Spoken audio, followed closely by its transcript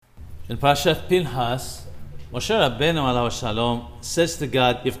In Parashath Pinhas, Moshe Rabbenu alav shalom says to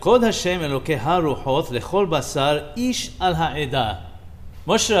God, Yifkod Hashem Elokei haruchot lechol basar ish al ha'edah.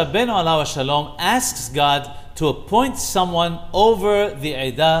 Moshe Rabbenu alav shalom asks God to appoint someone over the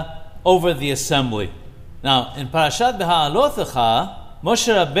edah, over the assembly. Now, in Parashat Beha'alothecha,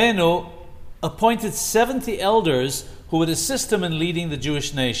 Moshe Rabbenu appointed 70 elders who would assist him in leading the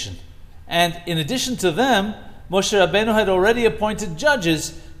Jewish nation. And in addition to them, Moshe Rabbenu had already appointed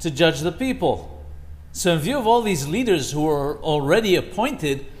judges to judge the people. So in view of all these leaders who were already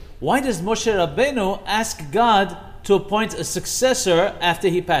appointed, why does Moshe Rabbenu ask God to appoint a successor after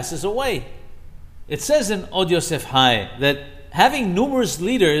he passes away? It says in Od Yosef Hai that having numerous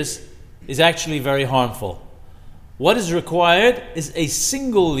leaders is actually very harmful. What is required is a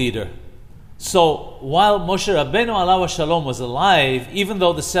single leader. So while Moshe Rabbenu alav shalom was alive, even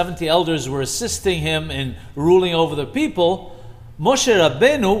though the 70 elders were assisting him in ruling over the people, Moshe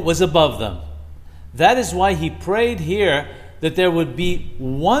Rabbenu was above them. That is why he prayed here that there would be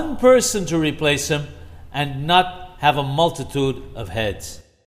one person to replace him and not have a multitude of heads.